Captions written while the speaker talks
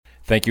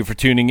Thank you for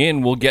tuning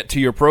in. We'll get to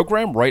your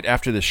program right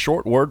after this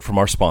short word from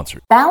our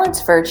sponsor.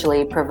 Balance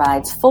Virtually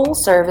provides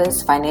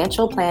full-service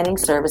financial planning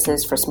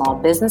services for small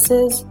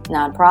businesses,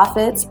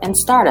 nonprofits, and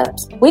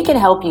startups. We can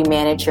help you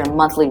manage your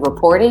monthly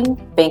reporting,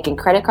 bank and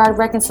credit card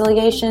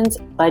reconciliations,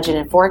 budget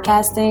and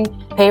forecasting,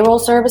 payroll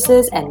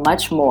services, and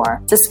much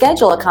more. To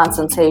schedule a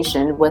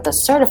consultation with a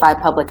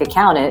certified public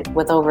accountant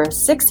with over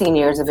 16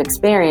 years of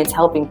experience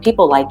helping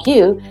people like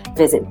you,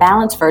 visit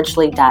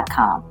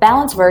balancevirtually.com.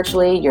 Balance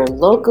Virtually, your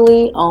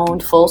locally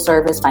owned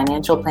full-service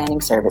financial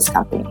planning service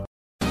company.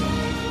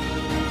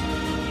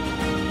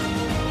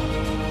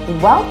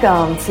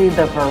 Welcome to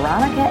the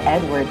Veronica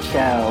Edwards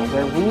Show,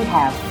 where we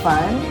have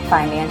fun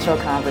financial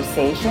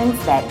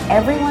conversations that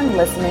everyone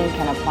listening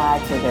can apply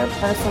to their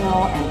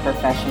personal and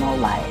professional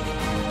life.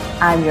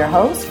 I'm your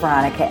host,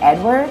 Veronica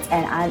Edwards,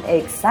 and I'm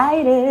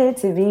excited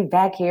to be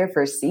back here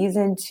for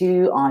season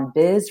 2 on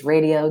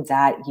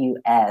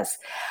bizradio.us.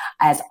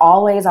 As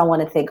always, I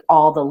want to thank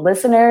all the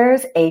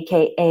listeners,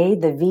 aka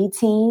the V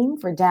team,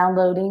 for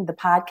downloading the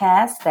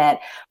podcast at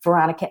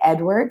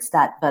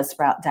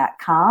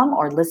veronicaedwards.buzzsprout.com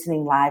or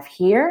listening live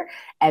here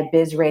at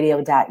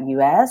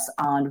bizradio.us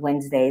on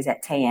Wednesdays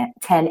at 10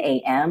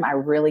 a.m. I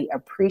really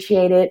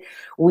appreciate it.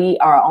 We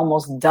are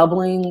almost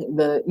doubling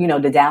the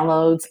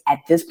downloads at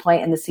this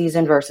point in the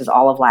season versus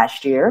all of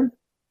last year.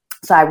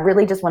 So I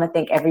really just want to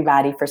thank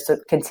everybody for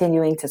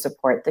continuing to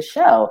support the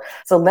show.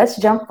 So let's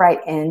jump right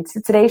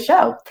into today's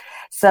show.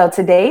 So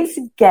today's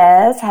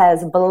guest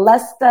has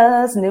blessed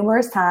us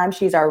numerous times.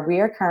 She's our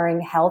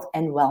reoccurring health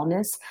and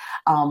wellness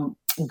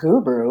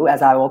guru,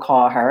 as I will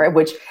call her,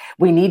 which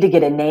we need to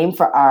get a name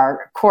for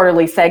our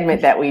quarterly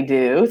segment that we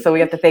do. So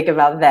we have to think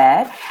about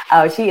that.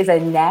 She is a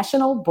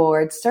national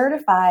board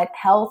certified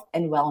health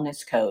and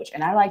wellness coach.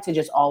 And I like to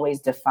just always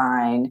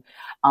define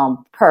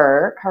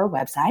per her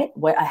website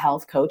what a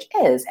health coach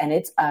is. And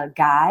it's a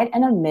guide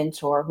and a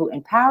mentor who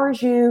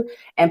empowers you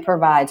and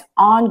provides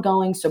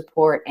ongoing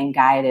support and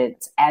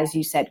guidance as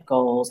you set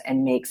goals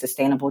and make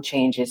sustainable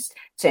changes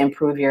to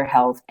improve your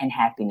health and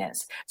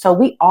happiness. So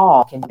we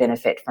all can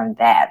benefit from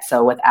that.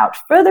 So without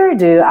further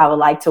ado, I would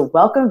like to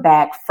welcome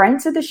back friend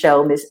to the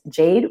show, Miss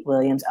Jade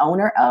Williams,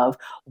 owner of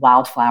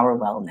Wildflower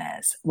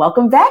Wellness.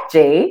 Welcome back,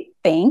 Jade.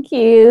 Thank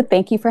you.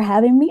 Thank you for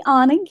having me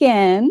on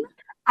again.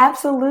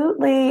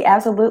 Absolutely.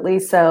 Absolutely.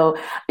 So,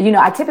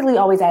 I typically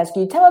always ask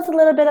you, tell us a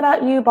little bit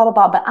about you, blah, blah,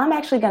 blah. But I'm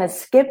actually going to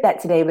skip that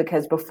today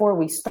because before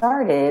we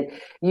started,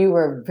 you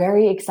were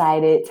very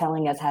excited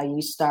telling us how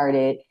you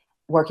started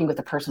working with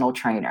a personal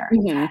trainer.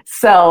 Mm-hmm.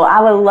 So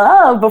I would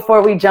love,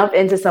 before we jump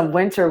into some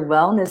winter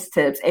wellness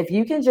tips, if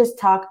you can just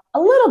talk a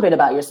little bit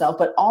about yourself,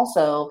 but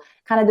also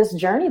kind of this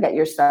journey that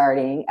you're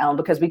starting,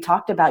 because we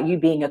talked about you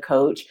being a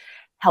coach,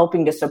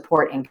 helping to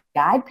support and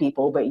guide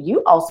people, but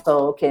you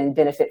also can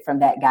benefit from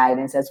that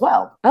guidance as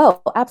well.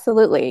 Oh,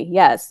 absolutely.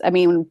 Yes. I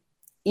mean,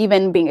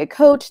 even being a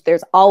coach,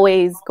 there's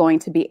always going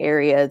to be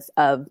areas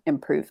of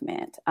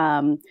improvement.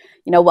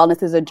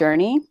 Wellness is a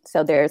journey.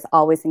 So there's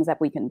always things that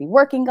we can be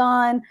working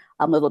on,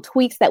 little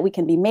tweaks that we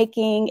can be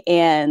making.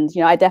 And,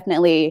 I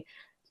definitely,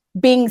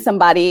 being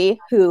somebody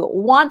who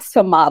wants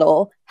to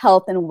model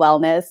health and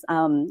wellness,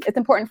 it's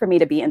important for me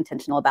to be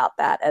intentional about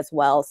that as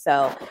well.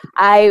 So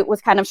I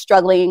was kind of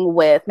struggling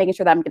with making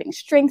sure that I'm getting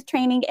strength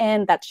training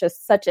in. That's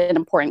just such an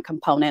important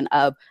component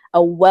of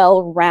a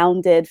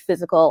well-rounded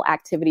physical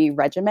activity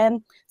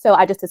regimen. So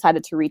I just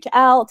decided to reach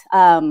out.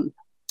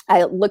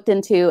 I looked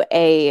into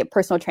a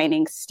personal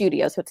training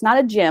studio. So it's not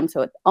a gym,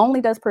 so it only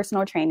does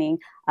personal training.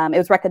 It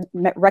was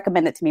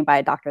recommended to me by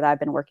a doctor that I've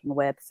been working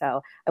with.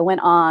 So I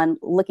went on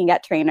looking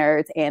at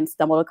trainers and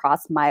stumbled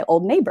across my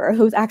old neighbor,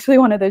 who's actually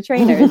one of the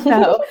trainers.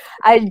 So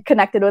I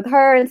connected with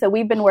her. And so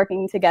we've been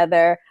working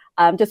together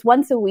just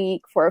once a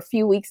week for a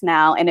few weeks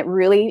now. And it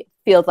really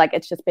feels like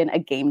it's just been a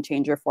game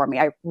changer for me.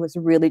 I was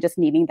really just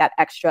needing that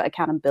extra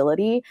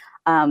accountability.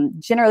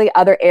 Generally,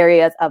 other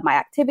areas of my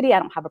activity, I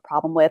don't have a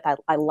problem with.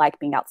 I like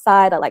being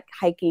outside. I like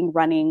hiking,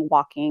 running,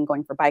 walking,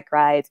 going for bike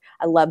rides.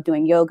 I love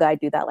doing yoga. I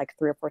do that like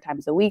 3 or 4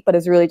 times a week, but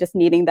it's really just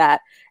needing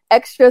that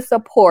extra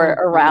support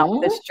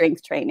around the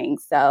strength training.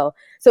 So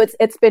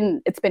it's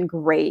been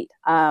great.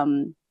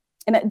 And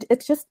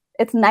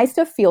it's nice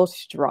to feel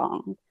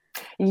strong.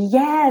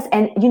 Yes.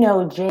 And,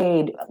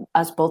 Jade,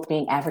 us both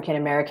being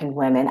African-American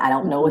women, I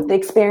don't know what the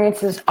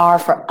experiences are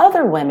for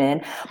other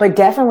women, but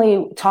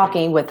definitely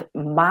talking with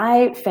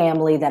my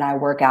family that I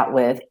work out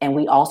with, and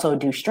we also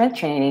do strength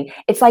training.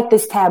 It's like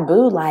this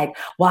taboo, like,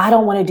 well, I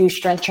don't want to do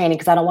strength training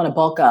because I don't want to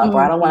bulk up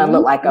or I don't want to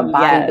look like a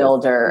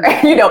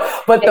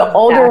bodybuilder, but the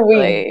older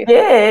we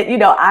get,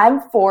 I'm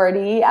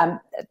 40, I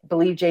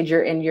believe, Jade,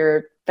 you're in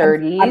your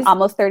 30s. I'm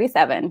almost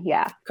 37.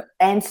 Yeah.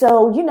 And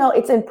so,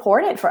 it's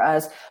important for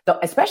us,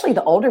 especially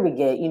the older we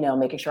get,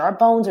 making sure our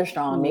bones are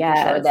strong, making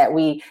sure that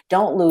we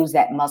don't lose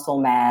that muscle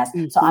mass.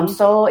 Mm-hmm. So I'm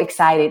so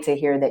excited to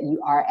hear that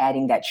you are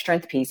adding that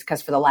strength piece,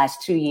 because for the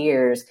last 2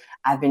 years,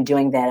 I've been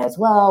doing that as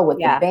well with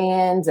the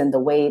bands and the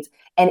weights.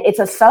 And it's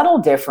a subtle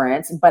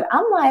difference, but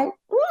I'm like,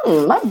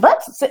 my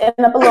butt's sitting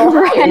up a little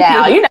higher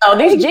now. You know,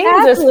 these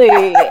exactly.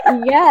 jeans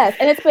are Yes.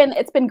 And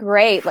it's been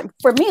great. Like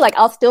for me, like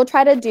I'll still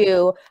try to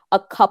do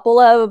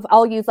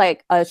I'll use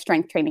like a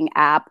strength training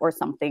app or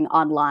something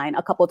online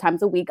a couple of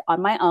times a week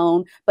on my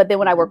own. But then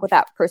when I work with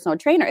that personal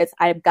trainer,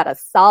 I've got a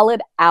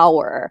solid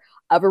hour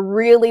of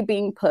really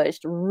being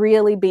pushed,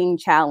 really being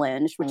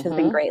challenged, which has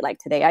been great. Like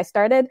today I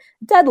started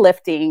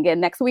deadlifting,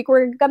 and next week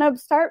we're going to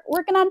start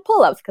working on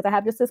pull-ups because I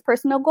have just this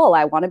personal goal.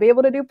 I want to be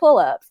able to do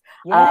pull-ups.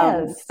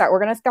 Yes. We're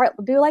going to start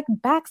do like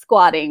back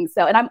squatting.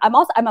 So, and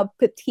I'm a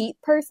petite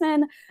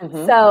person.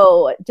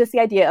 So just the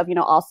idea of,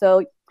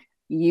 also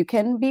you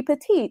can be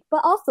petite,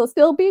 but also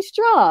still be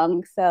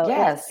strong. So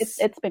yes,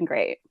 it's been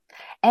great.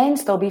 And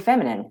still be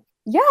feminine.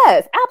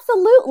 Yes,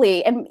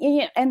 absolutely. And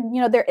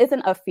there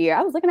isn't a fear.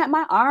 I was looking at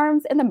my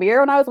arms in the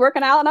mirror when I was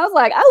working out and I was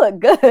like, I look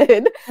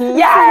good.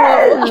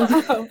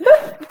 Yes.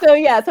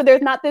 So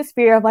there's not this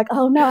fear of like,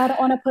 oh no, I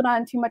don't want to put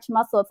on too much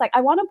muscle. It's like,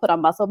 I want to put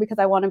on muscle because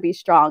I want to be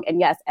strong. And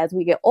yes, as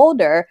we get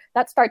older,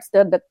 that starts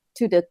to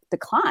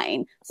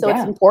decline. So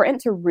it's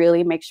important to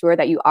really make sure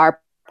that you are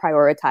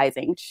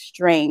prioritizing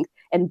strength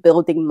and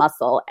building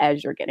muscle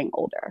as you're getting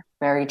older.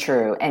 Very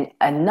true. And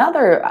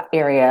another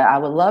area I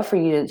would love for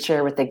you to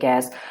share with the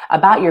guests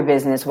about your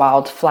business,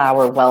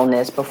 Wildflower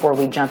Wellness, before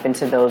we jump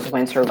into those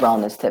winter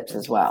wellness tips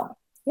as well.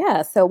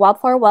 Yeah. So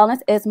Wildflower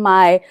Wellness is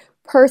my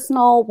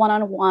personal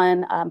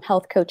one-on-one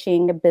health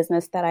coaching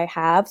business that I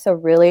have. So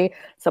really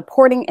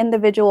supporting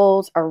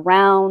individuals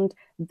around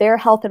their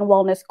health and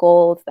wellness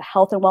goals, the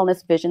health and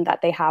wellness vision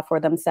that they have for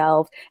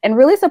themselves, and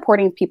really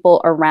supporting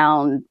people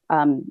around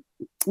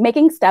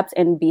making steps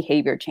in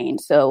behavior change.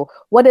 So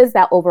what is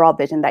that overall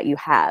vision that you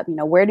have?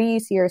 Where do you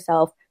see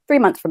yourself 3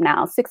 months from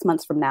now, 6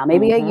 months from now,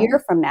 maybe a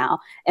year from now?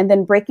 And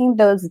then breaking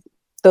those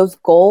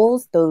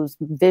goals, those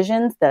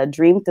visions, the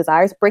dreams,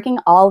 desires, breaking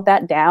all of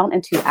that down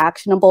into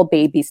actionable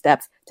baby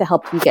steps to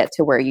help you get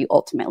to where you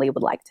ultimately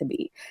would like to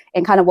be.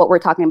 And kind of what we're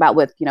talking about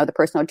with, the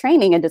personal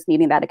training and just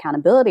needing that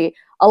accountability,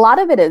 a lot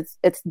of it is,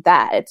 it's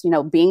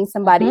being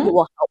somebody who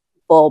will help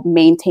people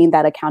maintain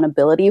that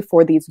accountability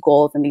for these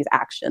goals and these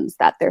actions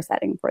that they're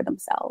setting for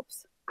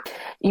themselves.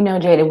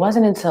 Jade, it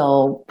wasn't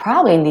until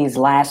probably in these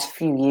last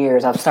few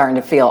years I'm starting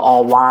to feel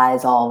all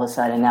wise all of a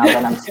sudden now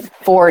that I'm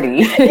 40.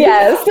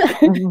 Yes.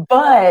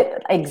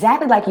 But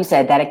exactly like you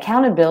said, that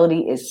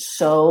accountability is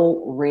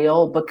so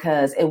real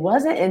because it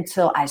wasn't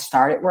until I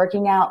started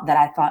working out that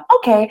I thought,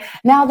 okay,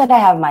 now that I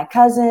have my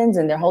cousins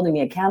and they're holding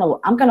me accountable,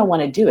 I'm going to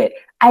want to do it.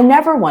 I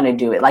never want to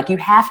do it. Like you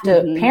have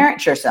to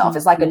parent yourself.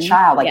 It's like a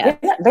child. Like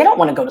they don't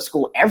want to go to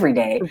school every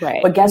day. Right.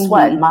 But guess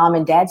what? Mom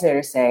and dad's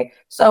there to say,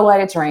 so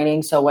what? It's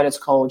raining. So what? It's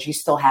cold. You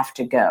still have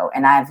to go.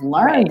 And I've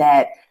learned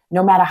that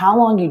no matter how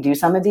long you do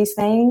some of these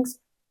things,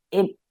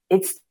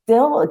 it's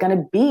still going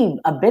to be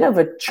a bit of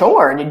a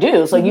chore to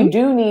do. So you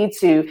do need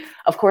to,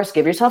 of course,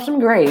 give yourself some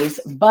grace,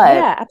 but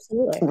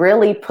absolutely,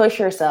 really push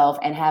yourself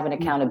and have an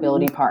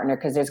accountability partner,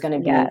 because there's going to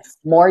be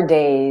more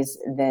days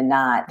than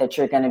not that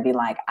you're going to be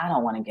like, I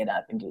don't want to get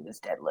up and do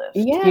this deadlift,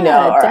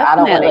 or I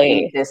don't want to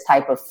eat this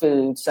type of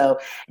food. So,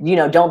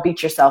 don't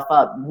beat yourself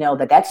up. Know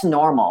that that's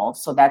normal.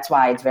 So that's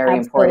why it's very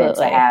important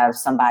to have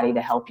somebody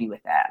to help you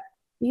with that.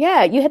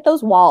 Yeah, you hit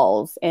those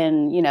walls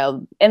in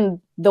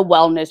the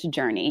wellness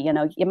journey.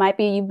 It might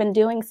be you've been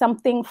doing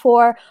something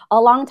for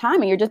a long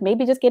time and you're just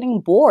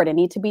getting bored and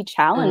need to be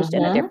challenged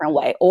in a different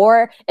way.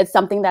 Or it's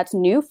something that's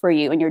new for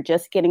you and you're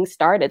just getting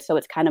started. So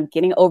it's kind of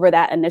getting over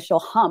that initial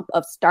hump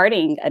of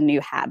starting a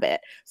new habit.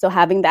 So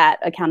having that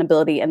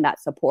accountability and that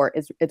support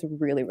is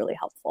really, really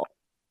helpful.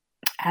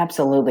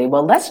 Absolutely.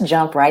 Well, let's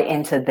jump right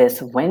into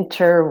this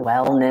winter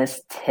wellness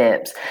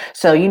tips.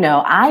 So,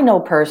 I know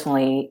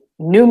personally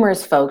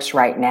numerous folks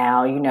right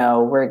now,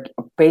 we're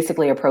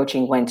basically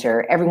approaching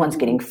winter. Everyone's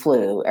getting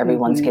flu,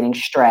 everyone's getting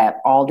strep,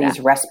 all these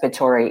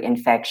respiratory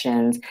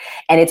infections,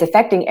 and it's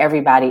affecting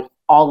everybody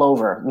all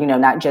over,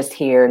 not just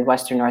here in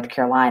Western North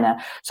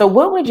Carolina. So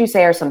what would you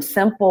say are some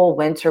simple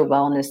winter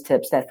wellness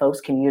tips that folks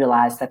can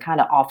utilize to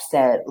kind of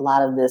offset a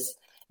lot of this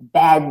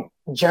bad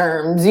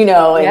germs,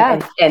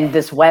 and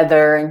this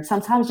weather, and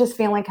sometimes just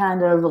feeling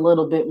kind of a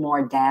little bit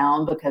more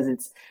down because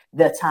it's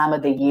the time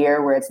of the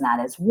year where it's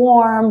not as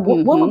warm?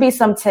 What would be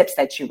some tips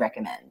that you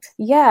recommend?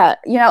 Yeah.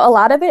 A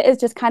lot of it is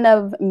just kind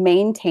of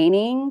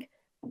maintaining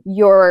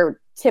your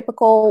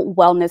typical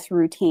wellness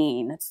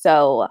routine.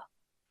 So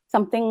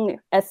something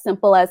as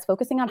simple as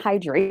focusing on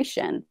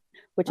hydration,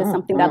 which is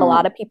something that a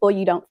lot of people,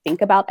 you don't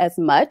think about as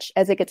much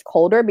as it gets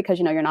colder because,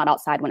 you're not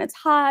outside when it's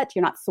hot,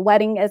 you're not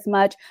sweating as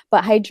much,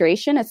 but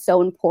hydration is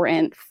so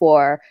important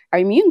for our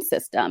immune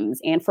systems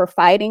and for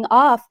fighting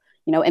off,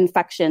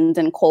 infections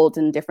and colds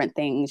and different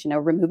things,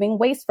 removing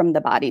waste from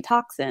the body,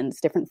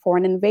 toxins, different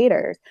foreign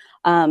invaders.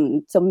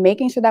 So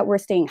making sure that we're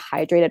staying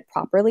hydrated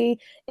properly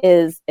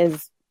is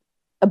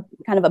a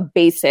kind of a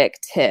basic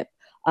tip.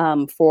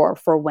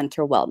 for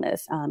winter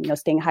wellness.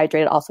 Staying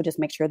hydrated also just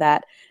make sure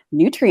that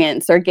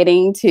nutrients are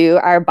getting to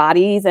our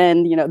bodies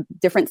and,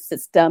 different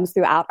systems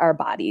throughout our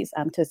bodies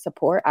to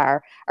support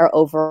our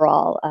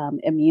overall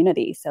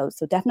immunity. So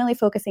definitely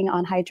focusing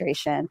on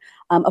hydration.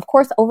 Of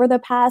course, over the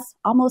past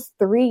almost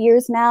 3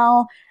 years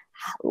now,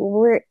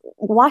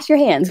 wash your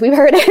hands. We've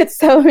heard it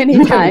so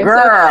many times.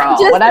 Girl,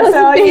 so what I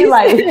tell you,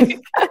 like,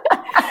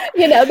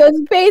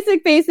 those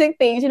basic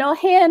things,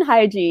 hand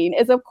hygiene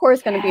is of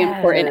course going to be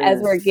important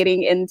as we're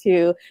getting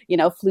into,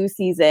 flu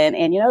season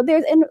and,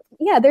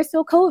 there's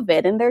still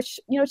COVID and there's,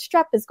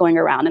 strep is going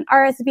around and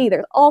RSV,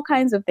 there's all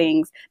kinds of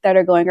things that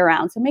are going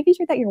around. So making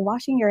sure that you're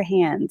washing your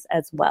hands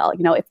as well.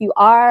 If you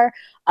are,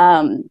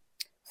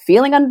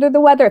 feeling under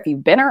the weather, if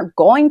you've been or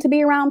going to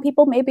be around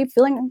people, maybe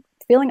feeling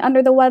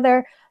under the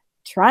weather,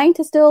 trying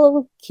to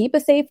still keep a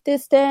safe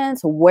distance,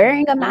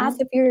 wearing a mask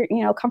if you're,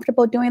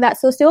 comfortable doing that.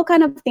 So still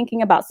kind of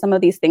thinking about some of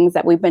these things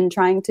that we've been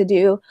trying to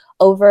do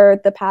over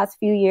the past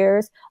few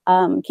years,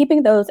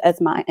 keeping those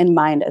in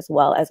mind as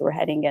well as we're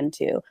heading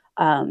into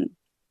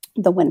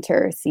the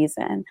winter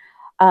season.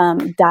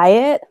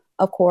 Diet,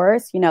 of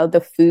course,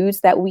 the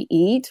foods that we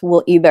eat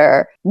will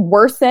either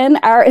worsen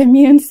our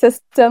immune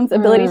system's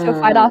ability to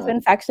fight off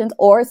infections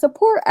or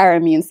support our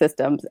immune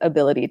system's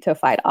ability to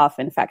fight off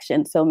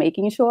infections. So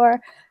making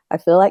sure, I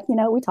feel like,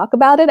 we talk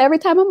about it every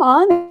time I'm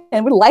on,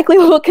 and we likely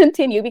will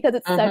continue because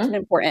it's such an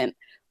important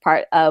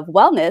part of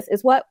wellness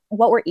is what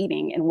we're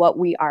eating and what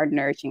we are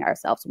nourishing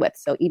ourselves with.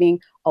 So eating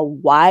a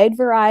wide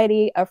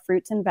variety of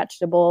fruits and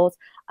vegetables.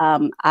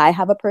 I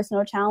have a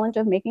personal challenge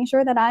of making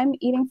sure that I'm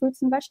eating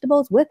fruits and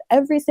vegetables with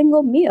every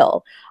single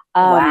meal.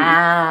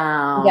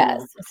 Wow.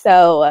 Yes.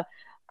 So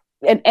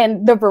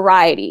and the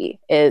variety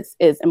is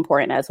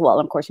important as well.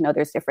 Of course,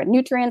 there's different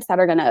nutrients that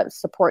are going to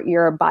support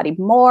your body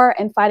more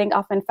in fighting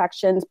off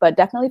infections, but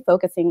definitely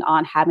focusing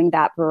on having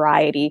that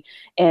variety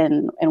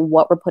in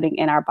what we're putting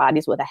in our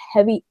bodies with a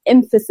heavy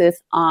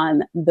emphasis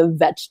on the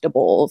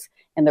vegetables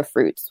and the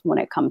fruits when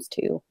it comes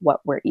to what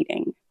we're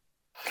eating.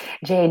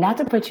 Jay, not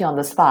to put you on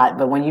the spot,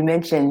 but when you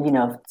mentioned,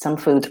 some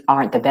foods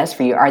aren't the best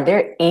for you, are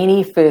there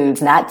any foods,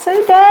 not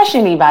to bash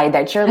anybody,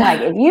 that you're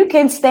like, if you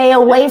can stay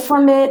away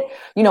from it,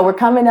 we're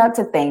coming up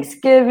to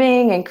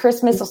Thanksgiving and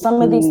Christmas. So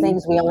some of these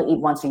things we only eat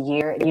once a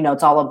year.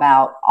 It's all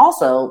about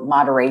also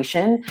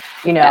moderation,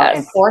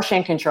 and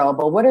portion control.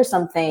 But what are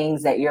some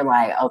things that you're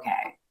like,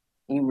 okay,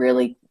 you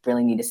really,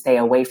 really need to stay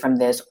away from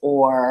this,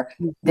 or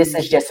this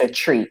is just a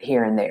treat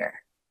here and there?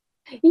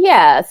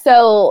 Yeah.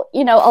 So,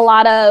 a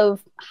lot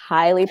of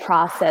highly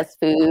processed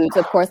foods,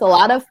 of course, a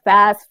lot of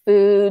fast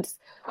foods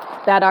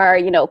that are,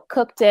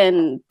 cooked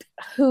in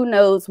who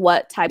knows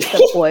what types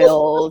of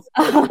oils,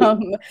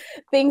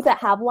 things that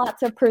have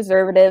lots of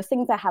preservatives,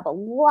 things that have a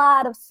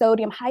lot of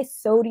sodium, high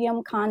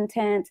sodium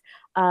content,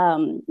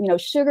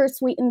 sugar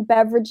sweetened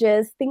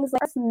beverages, things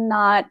like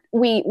not,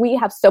 we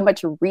have so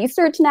much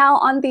research now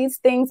on these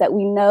things that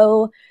we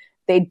know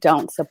they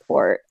don't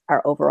support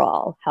our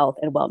overall health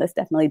and wellness,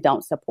 definitely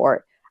don't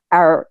support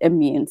our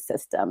immune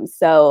system.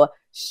 So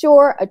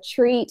sure, a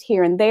treat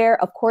here and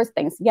there. Of course,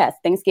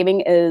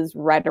 Thanksgiving is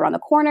right around the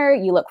corner.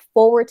 You look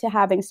forward to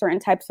having certain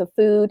types of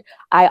food.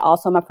 I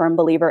also am a firm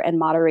believer in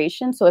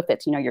moderation. So if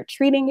it's, you're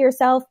treating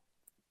yourself,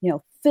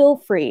 feel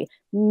free.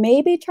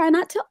 Maybe try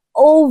not to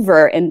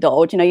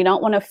overindulge. You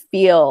don't want to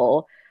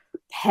feel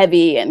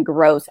heavy and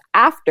gross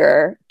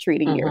after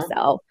treating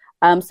yourself.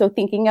 So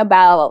thinking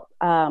about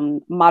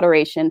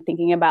moderation,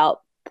 thinking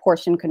about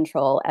portion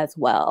control as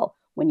well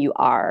when you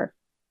are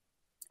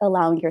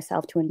allowing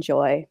yourself to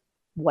enjoy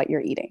what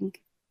you're eating.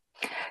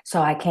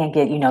 So I can't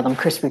get, them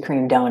Krispy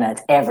Kreme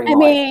donuts every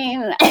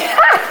morning. I mean,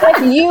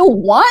 if you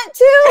want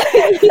to,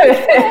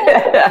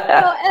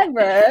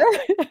 however.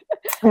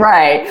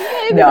 Right.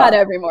 Maybe not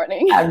every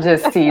morning. I'm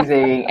just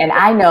teasing. And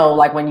I know,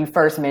 like, when you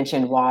first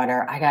mentioned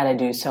water, I got to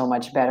do so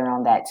much better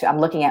on that too. I'm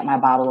looking at my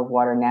bottle of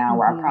water now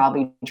where I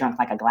probably drank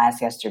like a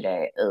glass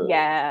yesterday. Ugh.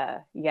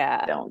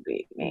 Yeah. Don't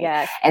beat me.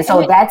 Yes. And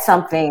so that's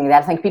something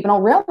that I think people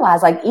don't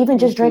realize, like, even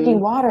just drinking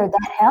water,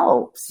 that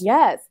helps.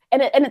 Yes.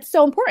 And it's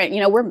so important.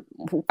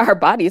 Our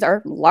bodies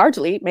are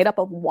largely made up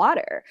of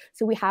water.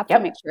 So we have to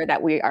make sure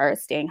that we are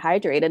staying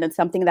hydrated. And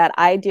something that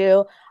I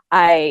do,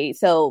 I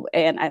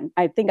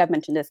think I've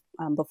mentioned this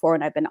before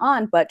when I've been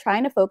on, but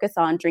trying to focus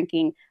on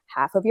drinking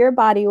half of your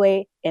body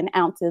weight in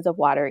ounces of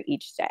water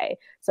each day.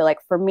 So like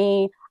for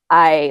me,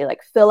 I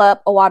fill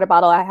up a water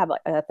bottle. I have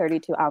a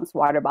 32-ounce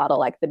water bottle,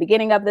 like the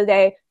beginning of the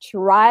day,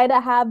 try to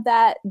have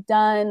that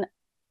done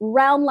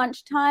around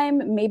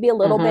lunchtime, maybe a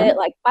little bit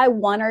like by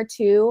 1 or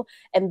 2.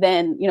 And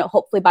then,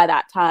 hopefully by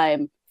that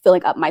time,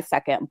 filling up my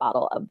second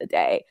bottle of the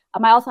day.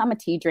 I'm a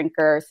tea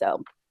drinker.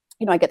 So,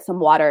 I get some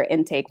water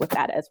intake with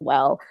that as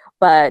well,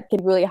 but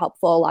it's really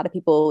helpful. A lot of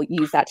people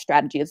use that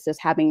strategy. It's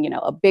just having,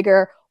 a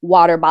bigger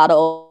water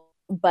bottle,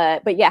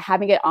 but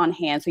having it on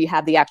hand. So you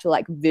have the actual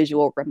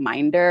visual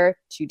reminder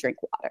to drink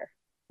water.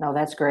 No,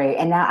 that's great.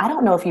 And now I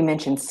don't know if you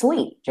mentioned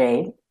sleep,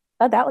 Jade.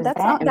 that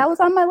was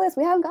on my list.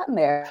 We haven't gotten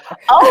there.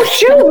 Oh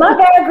shoot, my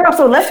bad, girl.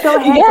 So let's go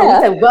ahead.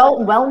 Yeah. So we said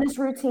wellness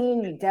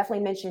routine. You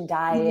definitely mentioned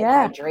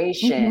diet,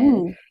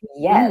 hydration.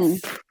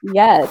 Yes.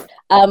 Yes.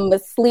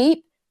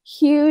 Sleep,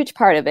 huge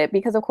part of it,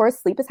 because of course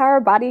sleep is how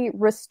our body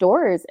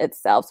restores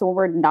itself. So when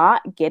we're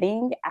not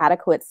getting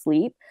adequate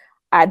sleep,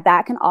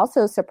 that can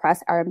also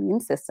suppress our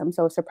immune system.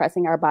 So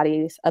suppressing our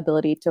body's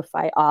ability to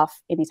fight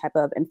off any type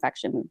of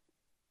infection,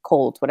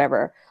 colds,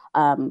 whatever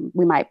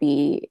we might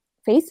be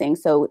facing.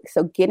 So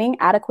getting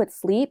adequate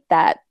sleep,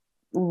 that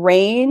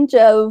range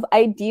of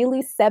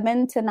ideally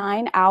 7 to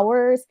 9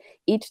 hours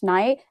each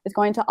night, is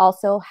going to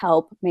also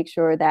help make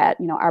sure that,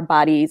 our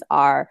bodies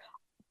are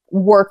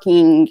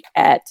working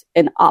at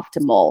an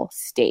optimal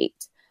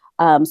state.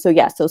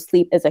 So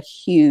sleep is a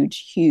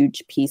huge,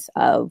 huge piece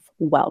of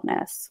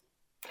wellness.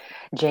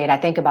 Jade, I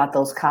think about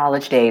those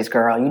college days,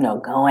 girl,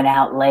 going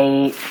out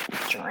late,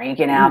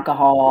 drinking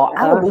alcohol.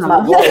 I would lose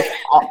my voice.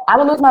 I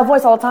would lose my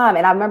voice all the time.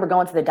 And I remember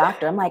going to the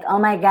doctor. I'm like, oh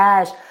my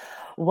gosh,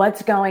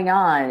 what's going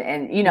on?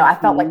 And, I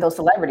felt like those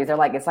celebrities, they're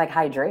like, it's like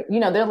hydrate.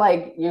 They're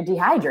like, you're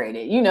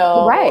dehydrated,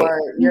 right. or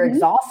you're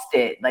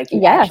exhausted. Like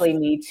you actually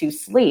need to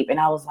sleep.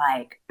 And I was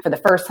like, for the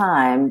first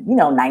time,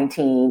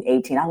 19,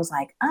 18, I was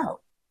like,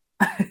 oh,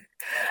 I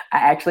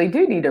actually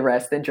do need to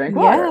rest and drink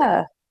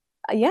water.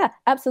 Yeah,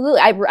 absolutely.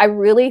 I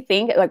really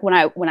think, like, when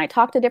I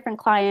talk to different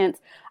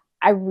clients,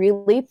 I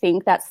really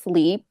think that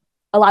sleep,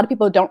 a lot of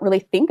people don't really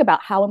think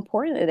about how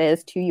important it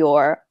is to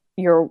your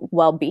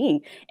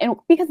well-being. And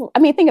because,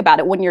 think about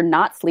it, when you're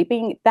not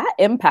sleeping, that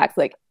impacts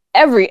like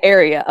every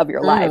area of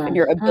your life and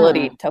your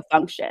ability to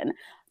function.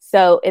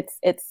 So it's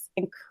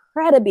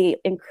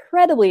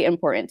incredibly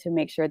important to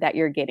make sure that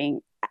you're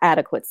getting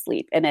adequate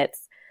sleep. And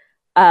it's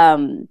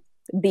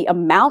the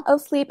amount of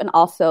sleep and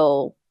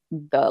also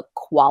the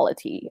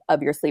quality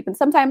of your sleep. And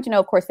sometimes,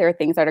 of course, there are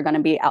things that are going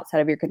to be outside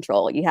of your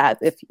control.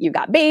 If you've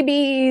got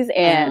babies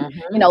and,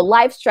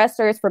 life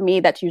stressors. For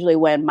me, that's usually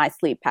when my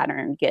sleep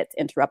pattern gets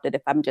interrupted.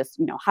 If I'm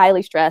just,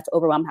 highly stressed,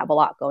 overwhelmed, have a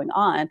lot going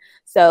on.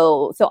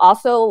 So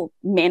also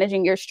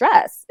managing your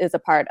stress is a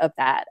part of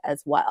that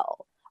as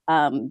well.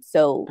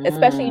 So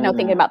especially,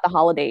 thinking about the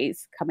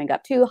holidays coming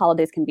up too,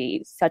 holidays can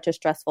be such a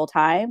stressful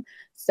time.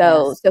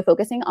 So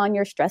focusing on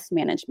your stress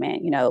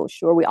management,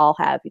 sure, we all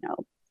have,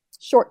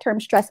 short-term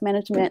stress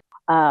management,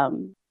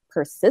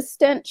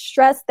 persistent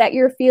stress that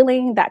you're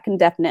feeling, that can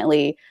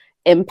definitely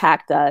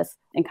impact us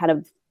and kind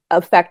of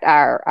affect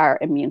our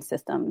immune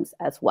systems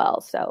as well.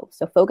 So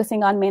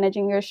focusing on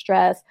managing your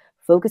stress,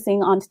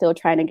 focusing on still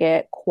trying to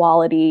get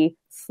quality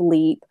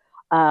sleep,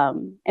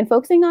 and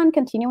focusing on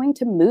continuing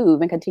to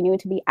move and continuing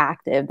to be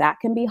active. That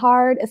can be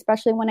hard,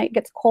 especially when it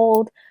gets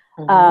cold.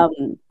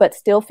 But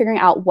still figuring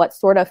out what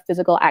sort of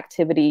physical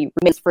activity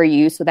remains for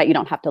you so that you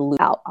don't have to lose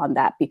out on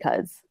that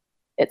because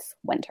it's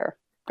winter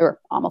or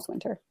almost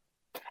winter.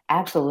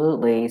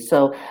 Absolutely.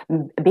 So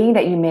being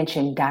that you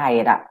mentioned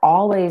diet, I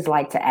always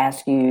like to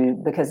ask you,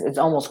 because it's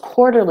almost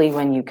quarterly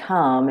when you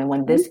come, and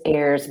when this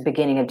airs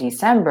beginning of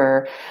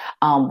December,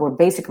 we're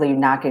basically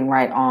knocking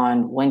right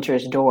on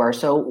winter's door.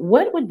 So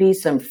what would be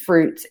some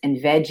fruits and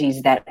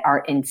veggies that are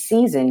in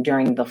season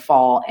during the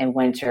fall and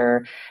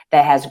winter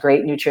that has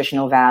great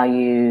nutritional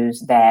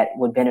values that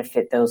would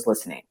benefit those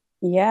listening?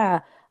 Yeah.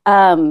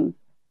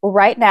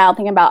 Right now,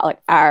 thinking about like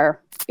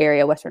our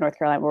area, Western North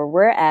Carolina, where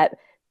we're at,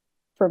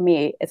 for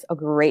me, it's a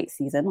great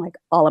season. Like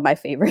all of my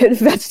favorite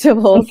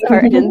vegetables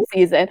are in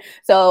season.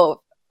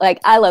 So like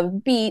I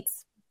love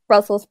beets,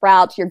 Brussels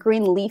sprouts, your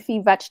green leafy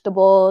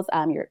vegetables,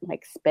 your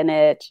like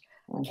spinach,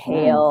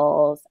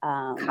 kales,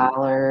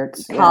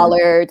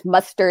 collards,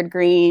 mustard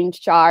greens,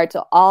 chard.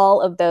 So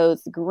all of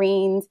those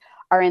greens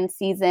are in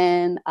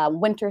season.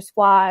 Winter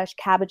squash,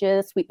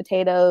 cabbages, sweet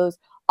potatoes,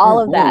 all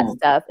of that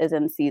stuff is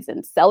in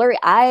season. Celery,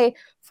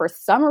 for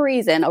some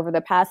reason, over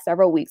the past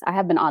several weeks, I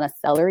have been on a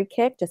celery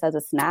kick just as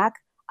a snack.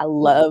 I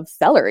love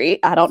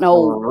celery. I don't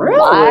know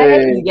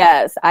why.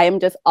 Yes, I am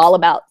just all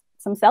about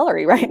some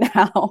celery right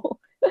now.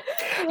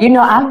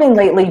 I've been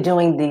lately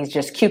doing these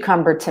just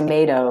cucumber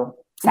tomato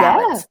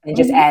salads and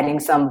just adding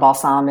some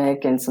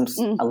balsamic and some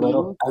a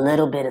little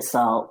bit of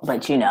salt,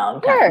 but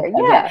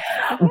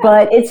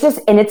but it's just,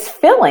 and it's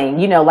filling,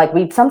 like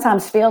we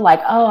sometimes feel like,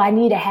 oh, I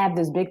need to have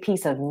this big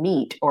piece of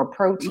meat or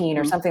protein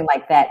or something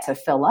like that to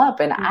fill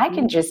up, and I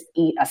can just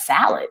eat a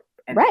salad.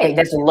 Right.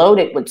 That's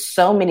loaded with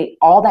so many,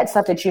 all that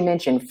stuff that you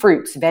mentioned,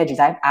 fruits, veggies.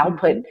 I'll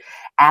put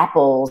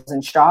apples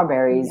and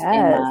strawberries in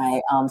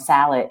my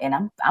salad, and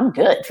I'm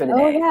good for the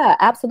day. Oh yeah,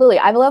 absolutely.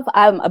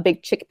 I'm a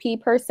big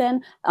chickpea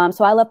person.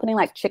 So I love putting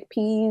like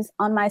chickpeas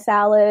on my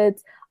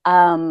salads.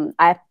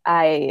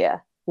 I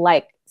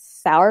like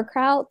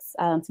sauerkrauts,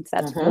 since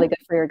that's really good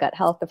for your gut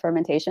health, the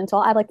fermentation. So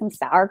I'll add like some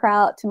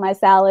sauerkraut to my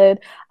salad.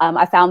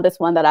 I found this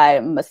one that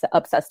I'm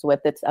obsessed with.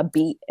 It's a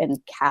beet and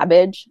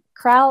cabbage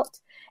kraut.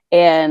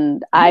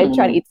 And I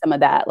try to eat some of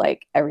that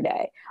like every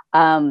day.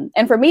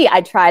 And for me, I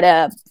try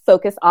to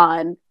focus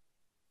on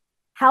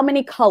how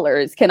many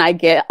colors can I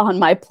get on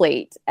my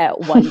plate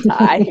at one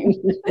time?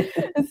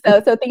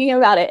 So thinking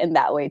about it in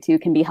that way too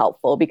can be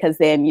helpful, because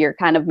then you're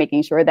kind of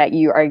making sure that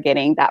you are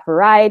getting that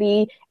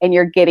variety and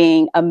you're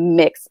getting a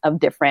mix of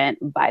different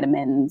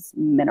vitamins,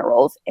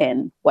 minerals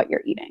in what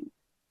you're eating.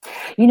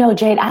 You know,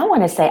 Jade, I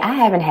want to say I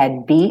haven't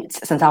had beets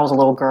since I was a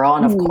little girl.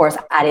 And of course,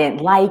 I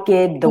didn't like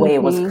it the way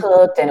it was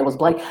cooked and it was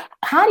bloody.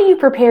 How do you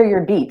prepare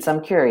your beets?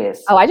 I'm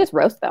curious. Oh, I just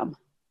roast them.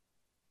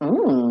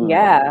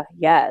 Yeah,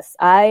 yes.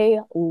 I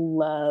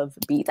love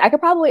beets. I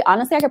could probably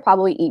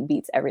eat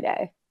beets every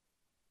day.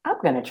 I'm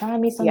going to try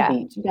me some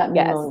beets. You got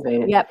me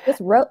motivated. Yep,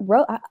 just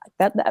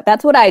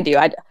that's what I do.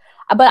 But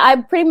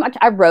I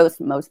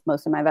roast most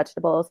of my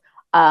vegetables.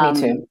 Me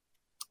too.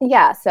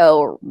 Yeah,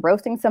 so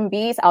roasting some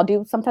beets.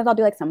 Sometimes I'll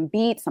do like some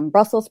beets, some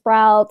Brussels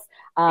sprouts.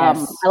 I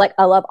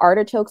love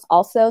artichokes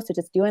also. So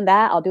just doing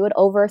that, I'll do it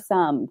over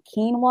some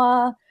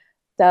quinoa.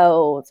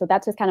 So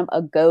that's just kind of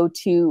a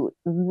go-to,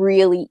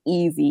 really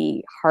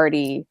easy,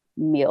 hearty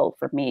meal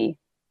for me.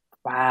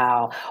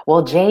 Wow.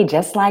 Well, Jay,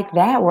 just like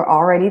that, we're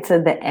already to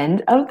the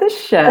end of the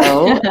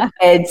show.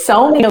 And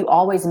so many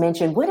always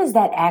mention, what is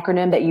that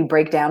acronym that you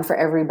break down for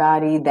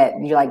everybody that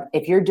you're like,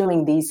 if you're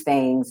doing these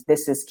things,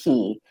 this is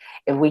key.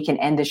 If we can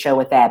end the show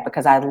with that,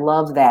 because I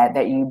love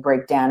that you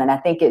break down. And I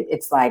think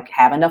it's like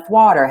have enough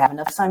water, have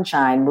enough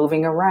sunshine,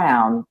 moving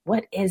around.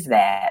 What is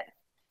that?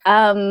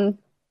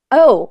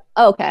 Oh,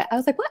 okay. I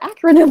was like, what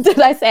acronym did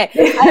I say?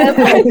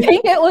 I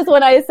think it was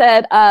when I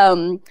said,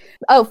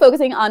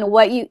 focusing on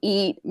what you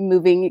eat,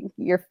 moving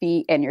your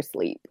feet, and your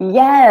sleep.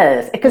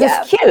 Yes, because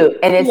it's cute.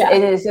 And it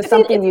is just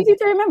something it's easy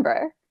to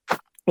remember.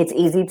 It's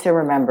easy to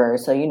remember.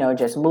 So,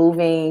 just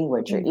moving,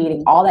 what you're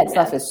eating, all that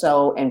stuff is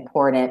so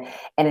important.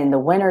 And in the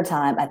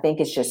wintertime, I think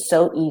it's just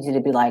so easy to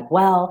be like,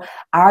 well,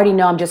 I already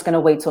know I'm just going to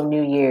wait till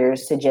New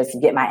Year's to just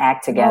get my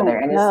act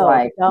together.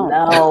 No,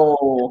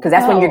 because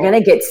that's when you're going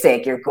to get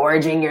sick. You're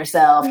gorging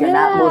yourself. You're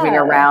not moving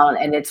around.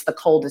 And it's the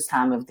coldest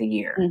time of the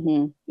year.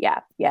 Mm-hmm.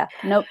 Yeah.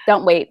 Nope.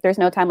 Don't wait. There's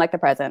no time like the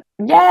present.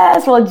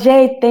 Yes. Well,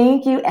 Jay,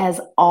 thank you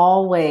as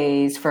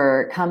always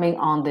for coming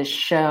on the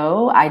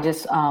show. I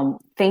just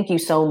thank you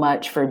so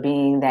much for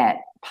being that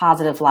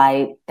positive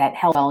light, that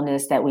health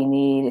wellness that we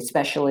need,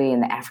 especially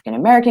in the African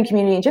American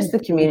community and just the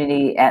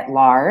community at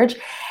large.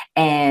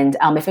 And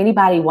if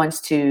anybody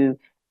wants to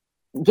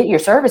get your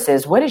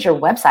services, what is your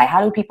website?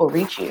 How do people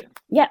reach you?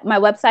 Yeah, my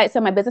website. So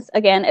my business,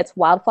 again, it's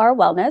Wildflower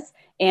Wellness.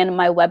 And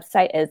my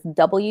website is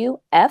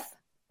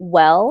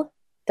wfwell.com.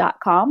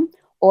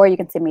 Or you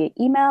can send me an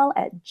email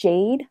at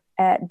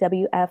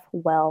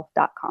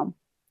jade@wfwell.com.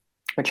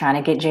 We're trying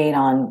to get Jade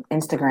on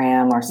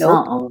Instagram or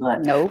something,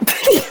 but nope.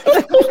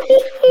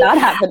 Not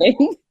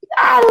happening.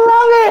 I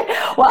love it.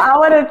 Well, I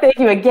want to thank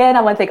you again.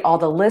 I want to thank all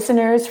the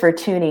listeners for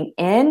tuning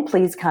in.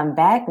 Please come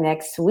back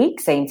next week,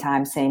 same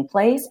time, same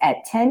place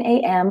at 10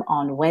 a.m.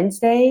 on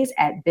Wednesdays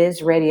at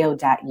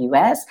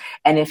bizradio.us.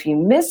 And if you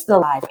missed the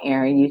live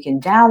airing, you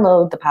can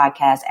download the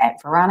podcast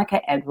at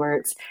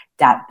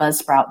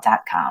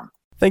veronicaedwards.buzzsprout.com.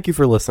 Thank you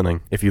for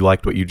listening. If you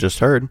liked what you just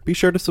heard, be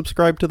sure to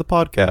subscribe to the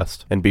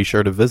podcast and be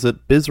sure to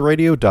visit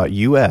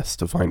bizradio.us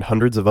to find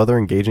hundreds of other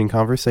engaging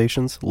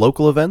conversations,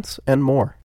 local events, and more.